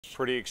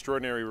Pretty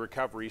extraordinary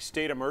recovery.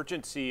 State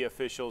emergency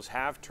officials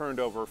have turned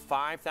over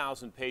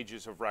 5,000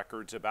 pages of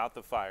records about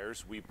the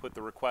fires. We put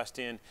the request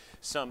in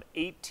some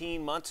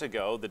 18 months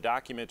ago. The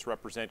documents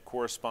represent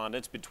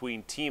correspondence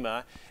between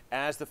TEMA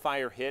as the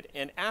fire hit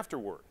and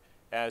afterward,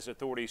 as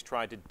authorities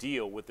tried to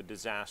deal with the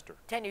disaster.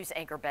 10 News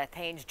anchor Beth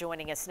Haynes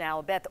joining us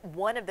now. Beth,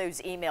 one of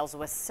those emails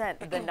was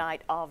sent the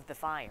night of the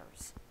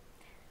fires.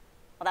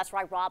 Well, that's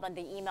right, Robin.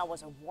 The email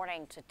was a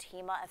warning to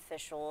TEMA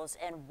officials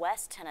in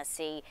West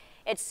Tennessee.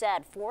 It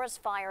said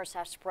forest fires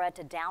have spread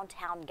to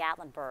downtown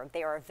Gatlinburg.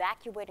 They are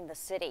evacuating the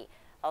city.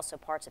 Also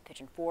parts of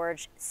Pigeon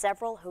Forge,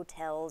 several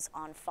hotels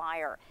on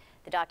fire.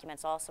 The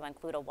documents also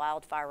include a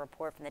wildfire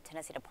report from the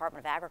Tennessee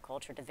Department of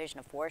Agriculture, Division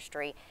of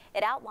Forestry.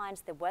 It outlines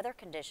the weather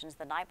conditions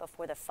the night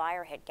before the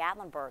fire hit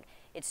Gatlinburg.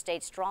 It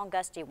states strong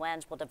gusty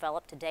winds will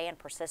develop today and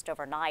persist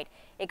overnight.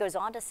 It goes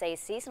on to say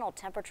seasonal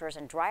temperatures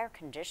and drier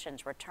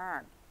conditions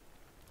return.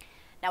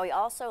 Now, we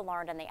also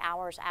learned in the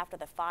hours after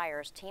the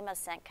fires, TEMA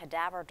sent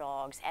cadaver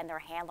dogs and their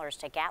handlers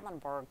to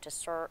Gatlinburg to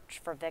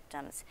search for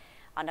victims.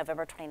 On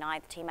November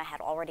 29th, TEMA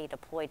had already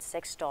deployed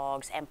 6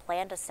 dogs and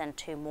planned to send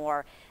 2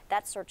 more.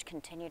 That search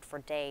continued for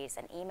days.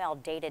 An email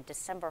dated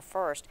December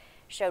 1st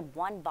showed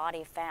 1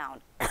 body found.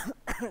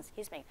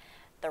 Excuse me.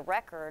 The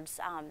records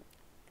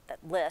that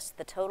list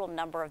the total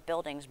number of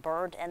buildings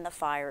burned in the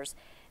fires.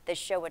 They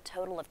show a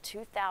total of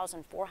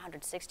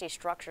 2,460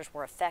 structures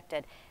were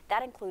affected.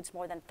 That includes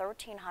more than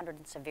 1,300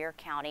 in Sevier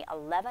County,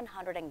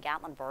 1,100 in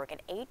Gatlinburg, and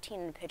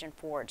 18 in Pigeon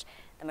Forge.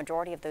 The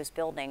majority of those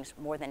buildings,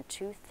 more than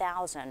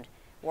 2,000,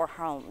 were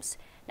homes.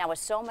 Now, with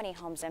so many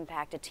homes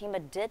impacted, TEMA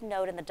did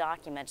note in the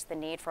documents the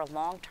need for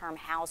long-term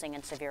housing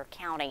in Sevier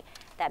County.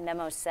 That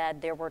memo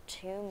said there were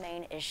 2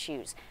 main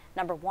issues.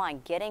 Number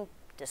 1, getting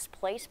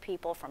displaced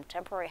people from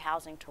temporary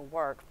housing to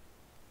work.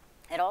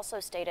 It also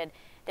stated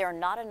there are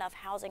not enough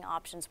housing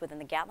options within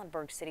the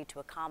Gatlinburg city to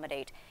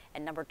accommodate.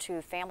 And number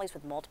 2, families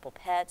with multiple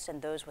pets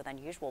and those with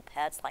unusual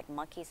pets like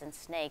monkeys and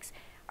snakes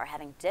are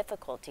having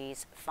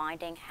difficulties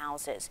finding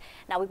houses.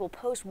 Now, we will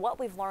post what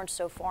we've learned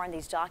so far in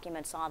these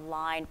documents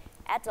online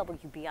at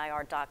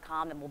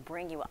WBIR.com, and we'll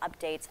bring you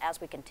updates as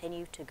we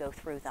continue to go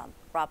through them.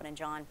 Robin and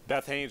John.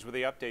 Beth Haynes with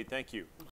the update. Thank you.